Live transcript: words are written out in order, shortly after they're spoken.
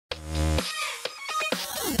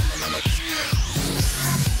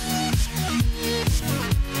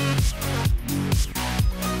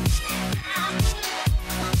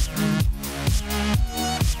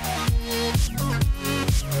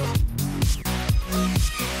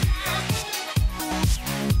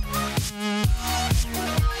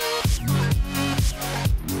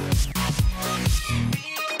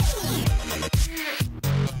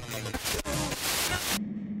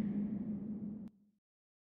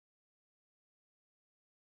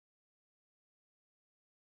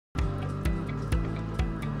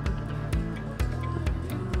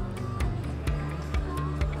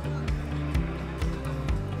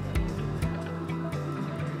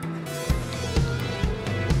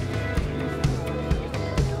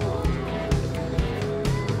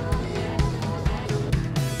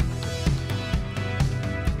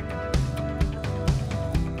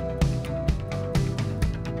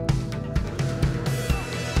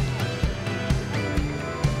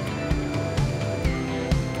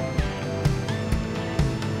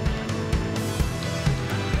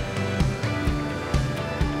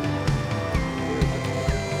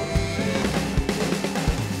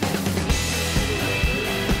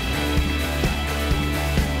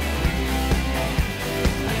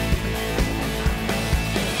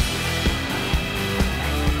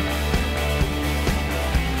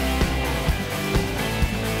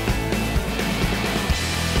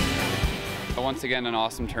once again an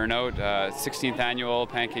awesome turnout. 16th annual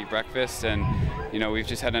Pancake breakfast, and we've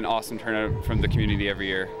just had an awesome turnout from the community every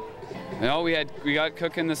year. We got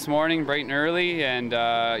cooking this morning bright and early, and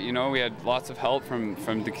we had lots of help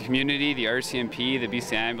from the community, the RCMP, the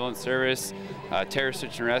BC Ambulance Service, Terrace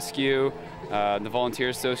Search and Rescue, the Volunteer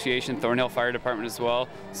Association, Thornhill Fire Department as well.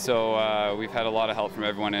 So we've had a lot of help from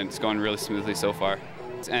everyone, and it's going really smoothly so far.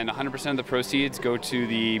 And 100% of the proceeds go to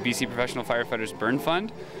the BC Professional Firefighters Burn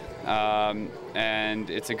Fund. And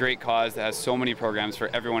it's a great cause that has so many programs for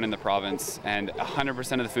everyone in the province, and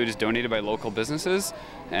 100% of the food is donated by local businesses,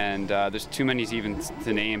 and there's too many even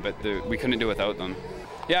to name, but we couldn't do without them.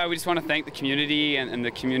 Yeah, we just want to thank the community and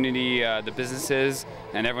the community, the businesses,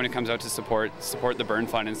 and everyone who comes out to support the Burn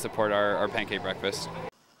Fund and support our Pancake breakfast.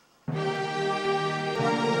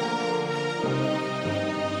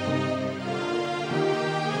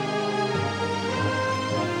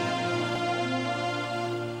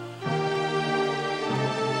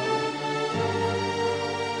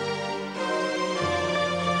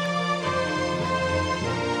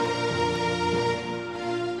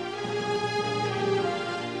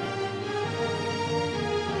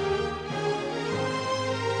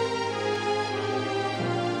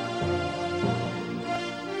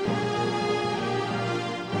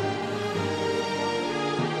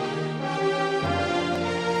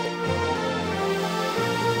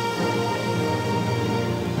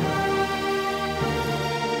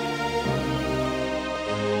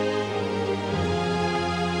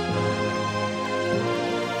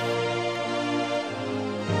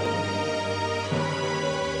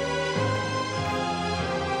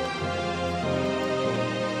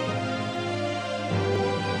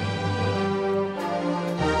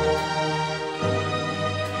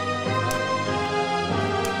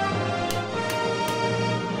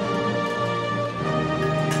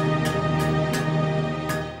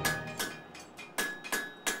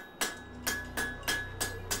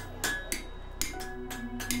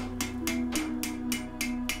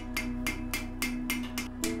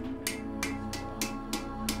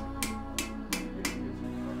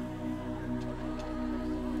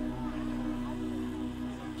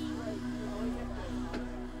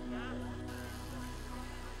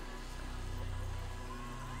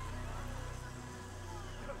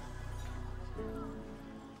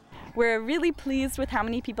 We're really pleased with how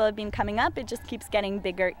many people have been coming up. It just keeps getting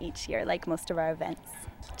bigger each year, like most of our events.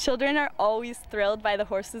 Children are always thrilled by the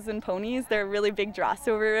horses and ponies. They're a really big draw,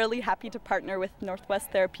 so we're really happy to partner with Northwest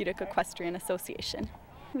Therapeutic Equestrian Association.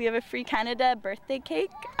 We have a Free Canada birthday cake,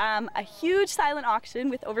 a huge silent auction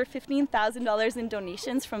with over $15,000 in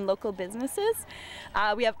donations from local businesses.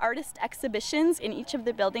 We have artist exhibitions in each of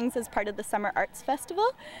the buildings as part of the Summer Arts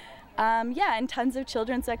Festival. Yeah, and tons of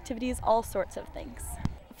children's activities, all sorts of things.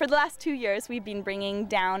 For the last 2 years, we've been bringing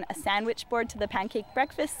down a sandwich board to the Pancake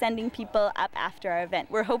breakfast, sending people up after our event.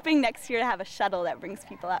 We're hoping next year to have a shuttle that brings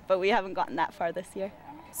people up, but we haven't gotten that far this year.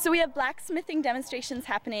 So we have blacksmithing demonstrations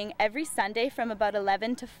happening every Sunday from about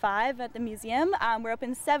 11 to 5 at the museum. We're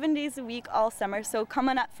open 7 days a week all summer, so come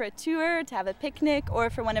on up for a tour, to have a picnic, or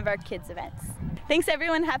for one of our kids' events. Thanks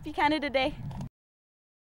everyone, happy Canada Day!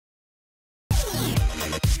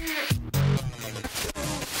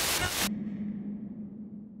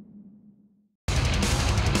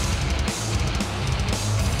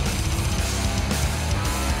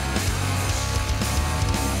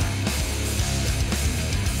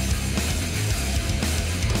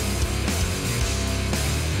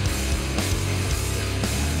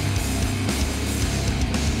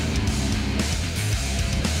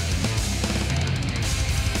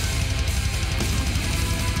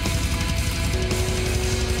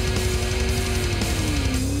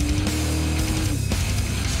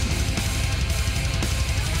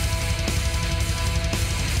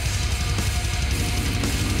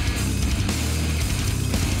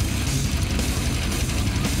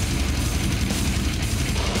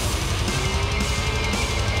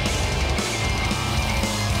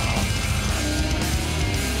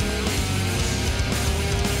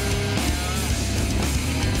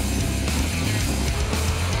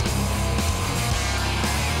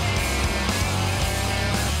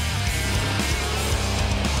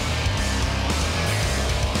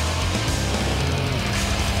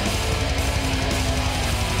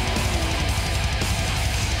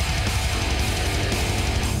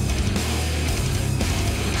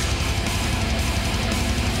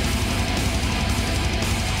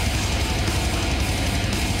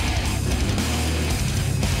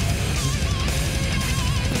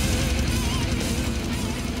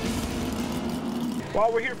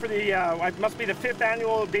 Well, we're here for the, it must be the 5th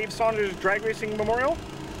annual Dave Saunders Drag Racing Memorial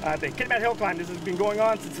at the Kitimat Hill Climb. This has been going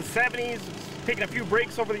on since the 70s. taken a few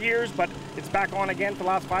breaks over the years, but it's back on again for the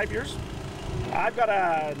last 5 years. I've got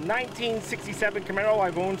a 1967 Camaro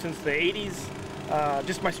I've owned since the 80s.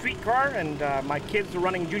 Just my street car, and my kids are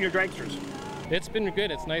running junior dragsters. It's been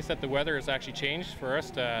good. It's nice that the weather has actually changed for us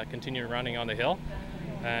to continue running on the hill.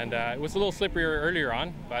 And it was a little slipperier earlier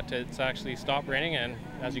on, but it's actually stopped raining, and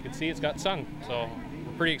as you can see, it's got sun. So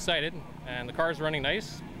we're pretty excited, and the car's running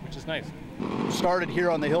nice, which is nice. Started here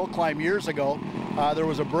on the hill climb years ago. There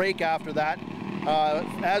was a break after that.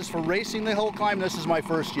 As for racing the hill climb, this is my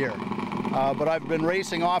first year. But I've been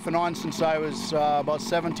racing off and on since I was about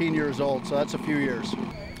 17 years old, so that's a few years.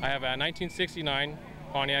 I have a 1969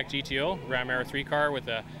 Pontiac GTO Ram Air 3 car with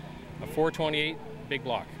a 428 big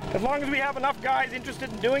block. As long as we have enough guys interested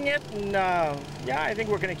in doing it, and yeah, I think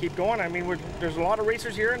we're going to keep going. I mean, there's a lot of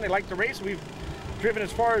racers here, and they like to race. We've driven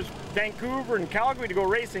as far as Vancouver and Calgary to go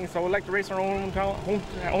racing, so we like to race in our own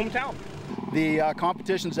hometown. The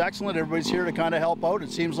competition's excellent. Everybody's here to kind of help out.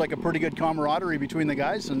 It seems like a pretty good camaraderie between the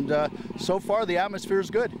guys, and so far the atmosphere is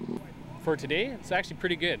good. For today, it's actually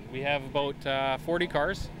pretty good. We have about 40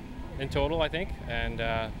 cars in total, I think, and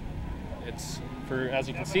it's, as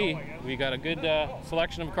you can see, we got a good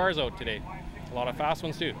selection of cars out today. A lot of fast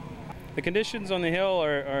ones too. The conditions on the hill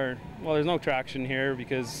are well, there's no traction here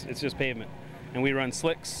because it's just pavement, and we run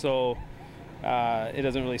slicks, so it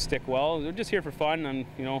doesn't really stick well. We're just here for fun, and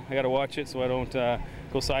I got to watch it so I don't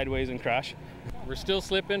go sideways and crash. We're still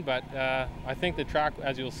slipping, but I think the track,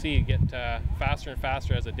 as you'll see, get faster and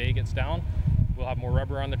faster as the day gets down. We'll have more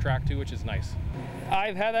rubber on the track too, which is nice.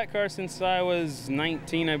 I've had that car since I was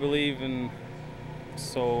 19, I believe, and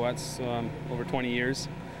so that's over 20 years.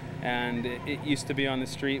 And it used to be on the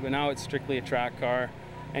street, but now it's strictly a track car.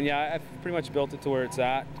 And yeah, I've pretty much built it to where it's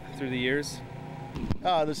at through the years.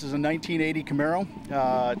 This is a 1980 Camaro.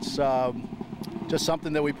 It's just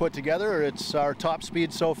something that we put together. It's our top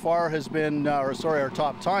speed so far has been, our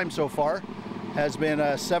top time so far has been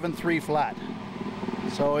a 7.3 flat.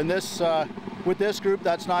 So in this, with this group,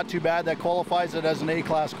 that's not too bad. That qualifies it as an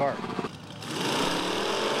A-class car.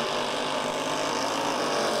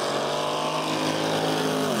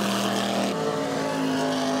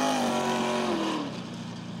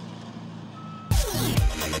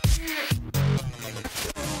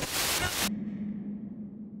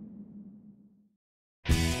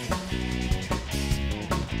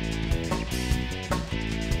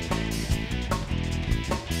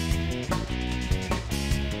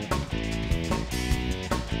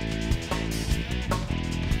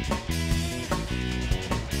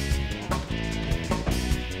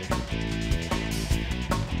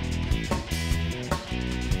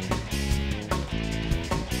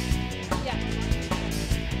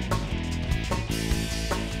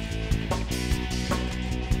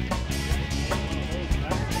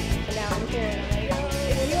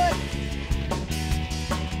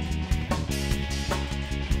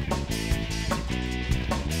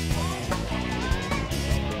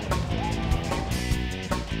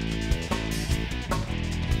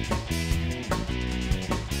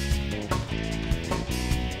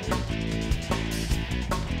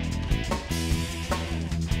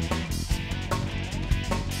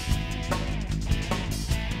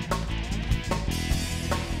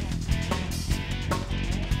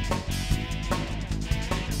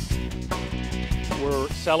 We're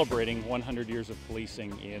celebrating 100 years of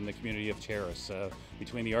policing in the community of Terrace.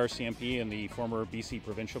 Between the RCMP and the former BC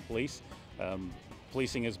Provincial Police,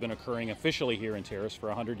 policing has been occurring officially here in Terrace for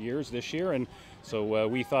 100 years this year, and so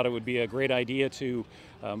we thought it would be a great idea to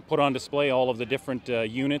put on display all of the different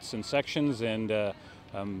units and sections and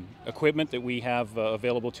equipment that we have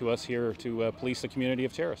available to us here to police the community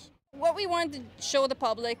of Terrace. What we wanted to show the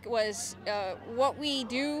public was what we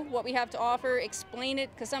do, what we have to offer, explain it,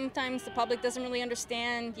 because sometimes the public doesn't really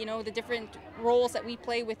understand, the different roles that we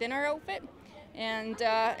play within our outfit, and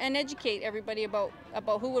educate everybody about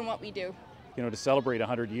who and what we do. To celebrate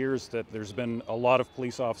 100 years, that there's been a lot of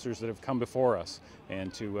police officers that have come before us,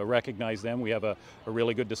 and to recognize them, we have a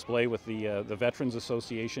really good display with the Veterans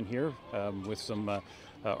Association here with some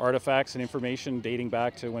artifacts and information dating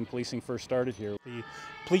back to when policing first started here. The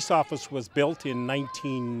police office was built in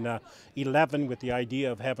 1911 with the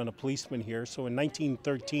idea of having a policeman here. So in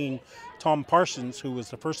 1913, Tom Parsons, who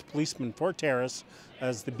was the first policeman for Terrace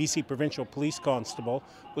as the BC Provincial Police Constable,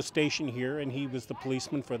 was stationed here, and he was the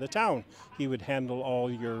policeman for the town. He would handle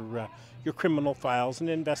all your criminal files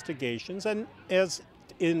and investigations, and as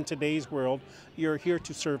in today's world, you're here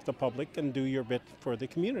to serve the public and do your bit for the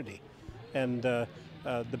community. And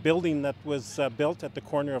The building that was built at the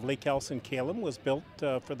corner of Lake Elsa and Calum was built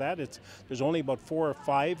for that. There's only about 4 or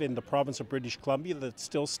 5 in the province of British Columbia that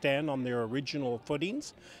still stand on their original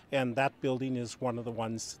footings, and that building is one of the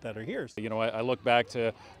ones that are here. You know, I look back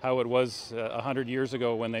to how it was 100 years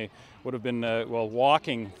ago when they would have been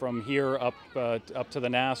walking from here up to the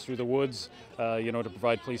Nass through the woods, you know, to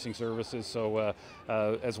provide policing services. So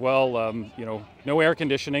as well, you know, no air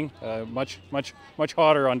conditioning, much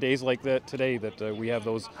hotter on days like that today. That we have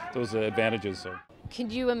those advantages. So.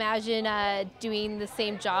 Could you imagine doing the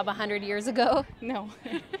same job 100 years ago? No,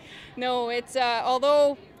 no. It's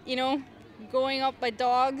although, you know, going up by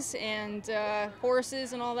dogs and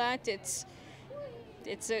horses and all that,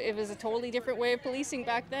 it was a totally different way of policing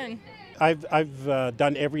back then. I've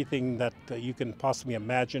done everything that you can possibly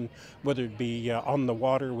imagine, whether it be on the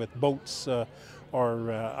water with boats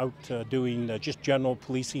or out doing just general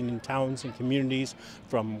policing in towns and communities,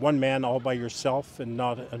 from one man all by yourself and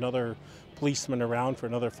not another policeman around for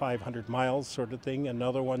another 500 miles sort of thing, and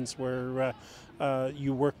other ones where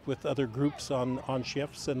you work with other groups on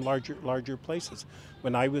shifts in larger places.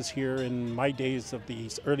 When I was here in my days of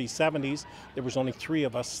the early 70s, there was only 3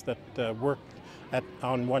 of us that worked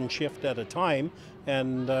on one shift at a time,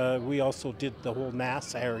 and we also did the whole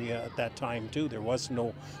Nass area at that time too. There was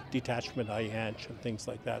no detachment IHANCH and things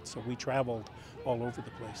like that, so we traveled all over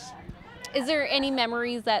the place. Is there any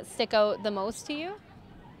memories that stick out the most to you?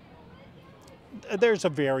 There's a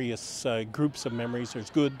various groups of memories. There's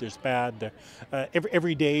good, there's bad.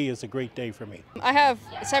 Every day is a great day for me. I have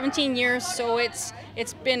 17 years, so it's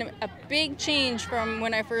been a big change from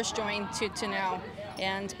when I first joined to now.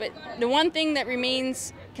 But the one thing that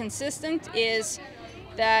remains consistent is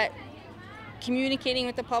that communicating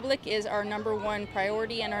with the public is our #1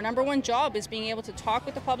 priority, and our #1 job is being able to talk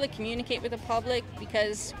with the public, communicate with the public,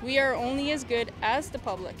 because we are only as good as the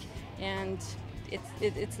public, and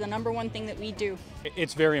it's the #1 thing that we do.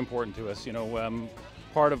 It's very important to us, you know.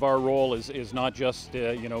 Part of our role is not just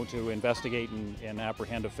you know, to investigate and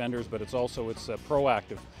apprehend offenders, but it's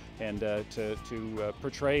proactive, and to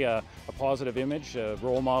portray a positive image,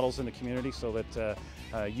 role models in the community, so that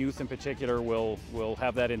youth in particular will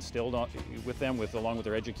have that instilled with them, along with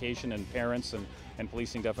their education, and parents, and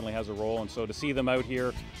policing definitely has a role. And so to see them out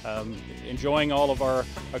here enjoying all of our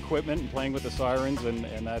equipment and playing with the sirens,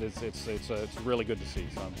 and that it's really good to see.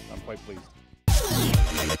 So I'm quite pleased.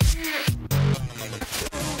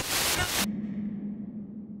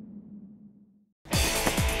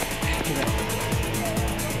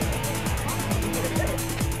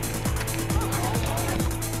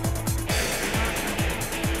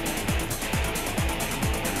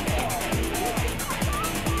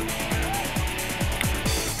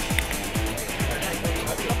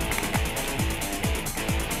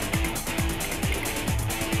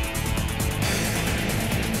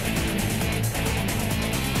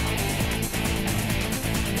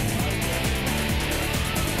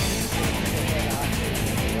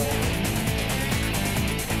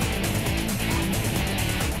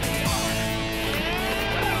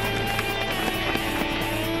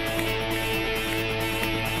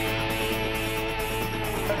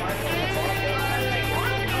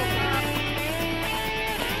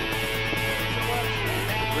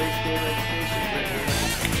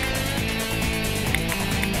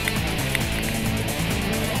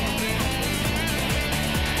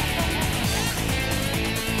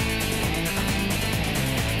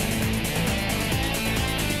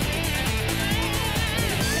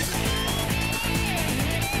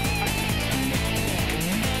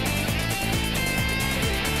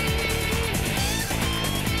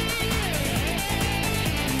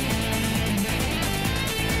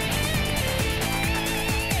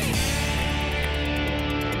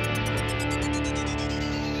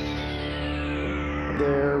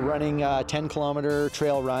 They're running a 10-kilometer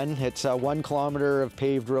trail run. It's 1 kilometer of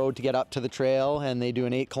paved road to get up to the trail, and they do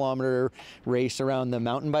an 8-kilometer race around the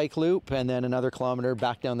mountain bike loop, and then another kilometer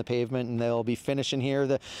back down the pavement, and they'll be finishing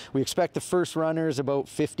here. We expect the first runners about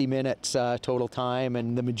 50 minutes total time,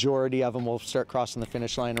 and the majority of them will start crossing the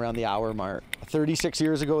finish line around the hour mark. 36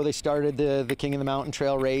 years ago, they started the King of the Mountain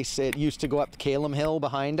Trail race. It used to go up Calum Hill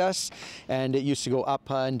behind us, and it used to go up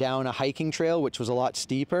and down a hiking trail, which was a lot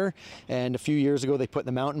steeper. And a few years ago, they put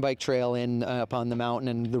the mountain bike trail in up on the mountain,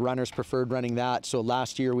 and the runners preferred running that. So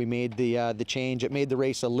last year, we made the change. It made the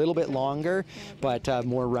race a little bit longer, but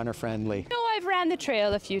more runner friendly. You know, I've ran the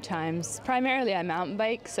trail a few times. Primarily, I mountain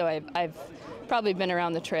bike, so I've probably been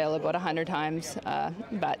around the trail about 100 times.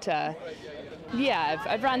 Yeah,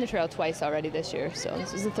 I've run the trail twice already this year, so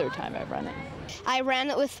this is the 3rd time I've run it. I ran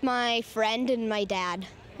it with my friend and my dad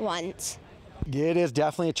once. It is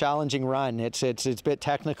definitely a challenging run. It's a bit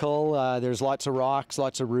technical. There's lots of rocks,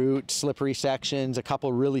 lots of roots, slippery sections, a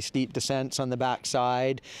couple really steep descents on the back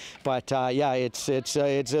side. But yeah, it's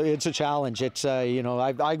a challenge. It's you know,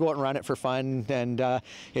 I go out and run it for fun, and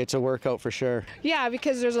it's a workout for sure. Yeah,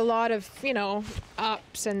 because there's a lot of, you know,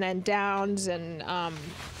 ups and then downs, and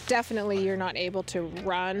definitely you're not able to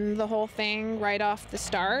run the whole thing right off the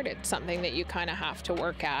start. It's something that you kind of have to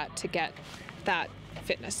work at to get that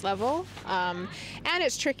fitness level, and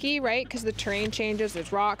it's tricky, right, because the terrain changes.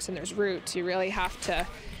 There's rocks and there's roots. You really have to,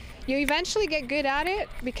 you eventually get good at it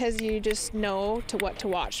because you just know what to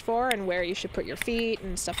watch for and where you should put your feet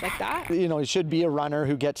and stuff like that. You know, you should be a runner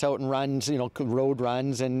who gets out and runs, you know, road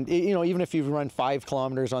runs, and you know, even if you run 5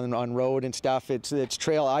 kilometers on road and stuff, it's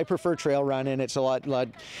trail. I prefer trail running. It's a lot,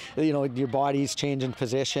 you know, your body's changing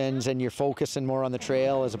positions and you're focusing more on the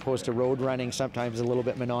trail as opposed to road running. Sometimes a little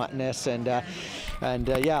bit monotonous, and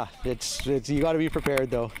yeah, it's you got to be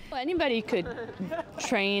prepared though. Well, anybody could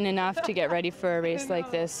train enough to get ready for a race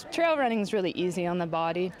like this. Trail running is really easy on the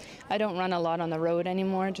body. I don't run a lot on the road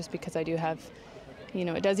anymore just because I do have, you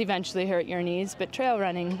know, it does eventually hurt your knees, but trail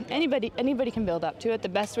running, anybody can build up to it. The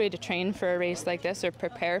best way to train for a race like this or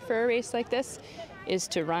prepare for a race like this is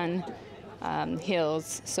to run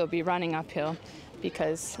hills, so be running uphill,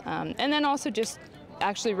 because, and then also just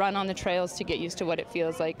actually run on the trails to get used to what it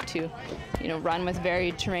feels like to, you know, run with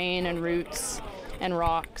varied terrain and roots and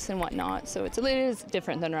rocks and whatnot. So it is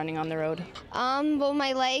different than running on the road. Well,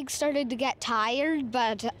 my legs started to get tired,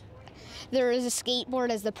 but there was a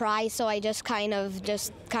skateboard as the prize, so I just kind of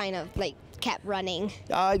like kept running.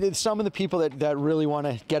 Some of the people that really want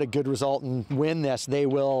to get a good result and win this, they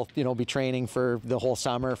will, you know, be training for the whole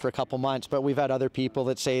summer for a couple months. But we've had other people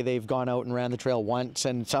that say they've gone out and ran the trail once,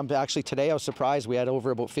 and some actually today I was surprised we had over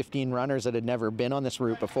about 15 runners that had never been on this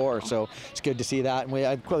route before. So it's good to see that, and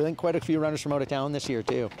I think quite a few runners from out of town this year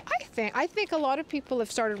too. I think a lot of people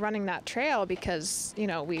have started running that trail because, you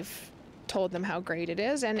know, we've told them how great it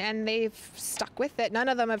is, and they've stuck with it. None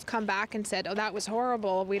of them have come back and said, oh, that was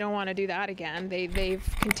horrible, we don't want to do that again. They've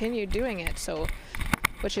continued doing it, so,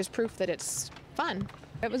 which is proof that it's fun.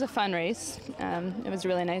 It was a fun race. It was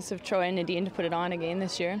really nice of Troy and Nadine to put it on again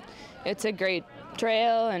this year. It's a great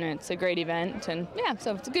trail and it's a great event, and yeah,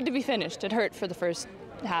 so it's good to be finished. It hurt for the first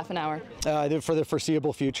half an hour. For the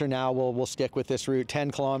foreseeable future now, we'll stick with this route.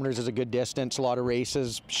 10 kilometers is a good distance. A lot of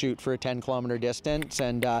races shoot for a 10-kilometer distance,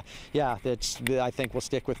 and yeah, I think we'll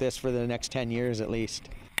stick with this for the next 10 years at least.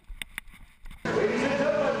 Ladies and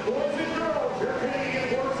gentlemen, boys and girls, your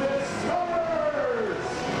Canadian horses, Snowbirds!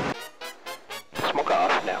 Smoke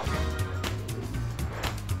off now.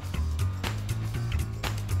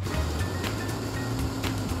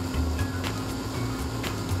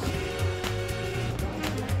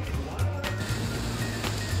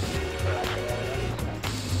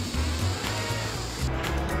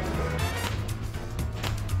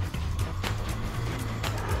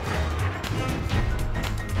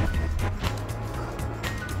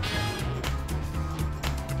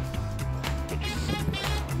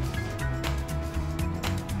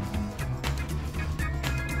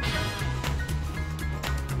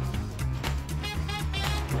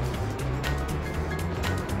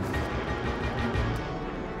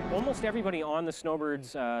 Almost everybody on the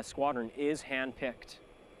Snowbirds squadron is hand-picked.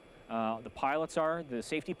 The pilots are, the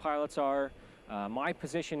safety pilots are, my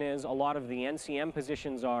position is, a lot of the NCM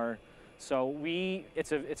positions are. So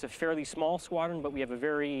it's a fairly small squadron, but we have a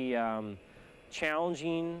very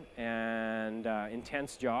challenging and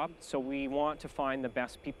intense job. So we want to find the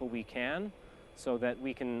best people we can so that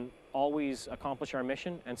we can always accomplish our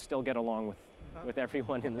mission and still get along with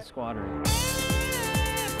everyone in the squadron.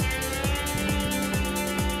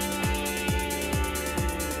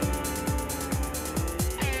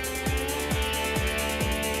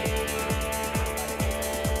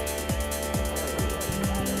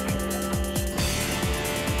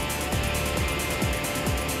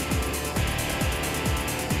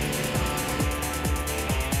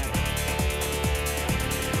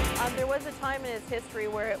 Time in its history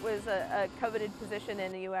where it was a coveted position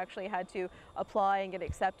and you actually had to apply and get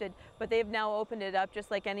accepted, but they've now opened it up just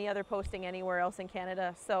like any other posting anywhere else in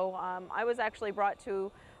Canada. So I was actually brought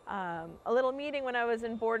to a little meeting when I was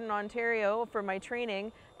in Borden, Ontario for my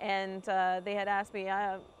training, and they had asked me,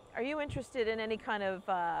 are you interested in any kind of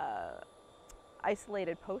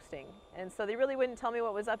isolated posting? And so they really wouldn't tell me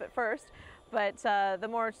what was up at first, but the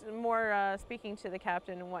more speaking to the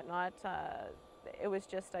captain and whatnot, it was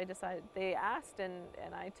just, I decided, they asked and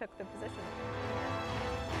I took the position.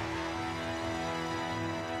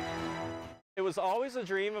 It was always a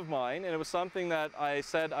dream of mine, and it was something that I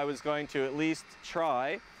said I was going to at least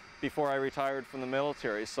try. before I retired from the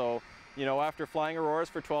military. So, you know, after flying Auroras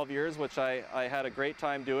for 12 years, which I had a great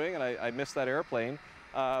time doing, and I missed that airplane,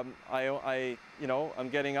 you know, I'm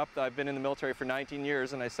getting up. I've been in the military for 19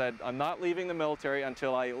 years, and I said I'm not leaving the military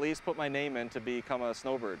until I at least put my name in to become a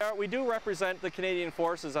snowbird. We do represent the Canadian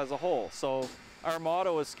Forces as a whole. So our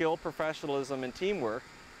motto is skill, professionalism, and teamwork,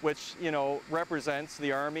 which, you know, represents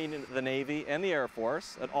the Army, the Navy, and the Air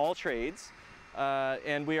Force at all trades.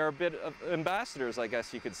 And we are a bit of ambassadors, I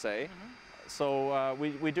guess you could say. So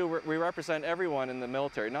we represent everyone in the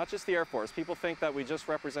military, not just the Air Force. People think that we just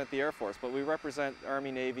represent the Air Force, but we represent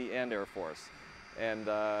Army, Navy, and Air Force. And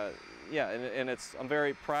yeah, and I'm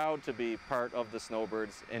very proud to be part of the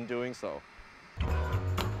Snowbirds in doing so.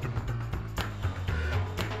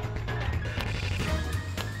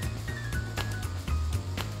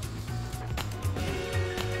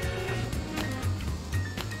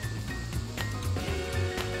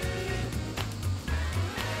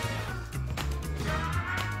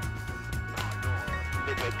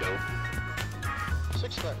 Go.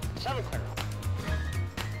 6 clear. 7 clear.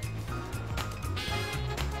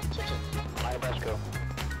 6 in. Line abreast, go.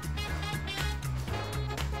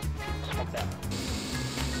 Smoke down.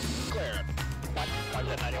 Clear. One's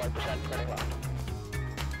at 91%, turning left.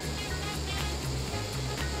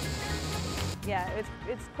 Yeah,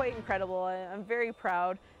 it's quite incredible. I'm very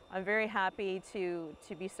proud. I'm very happy to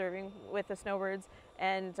be serving with the Snowbirds,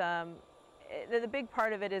 and the big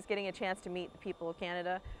part of it is getting a chance to meet the people of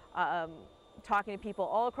Canada, talking to people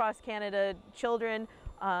all across Canada, children,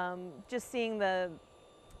 just seeing the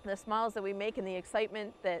smiles that we make and the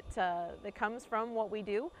excitement that comes from what we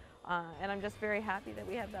do, and I'm just very happy that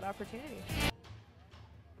we have that opportunity.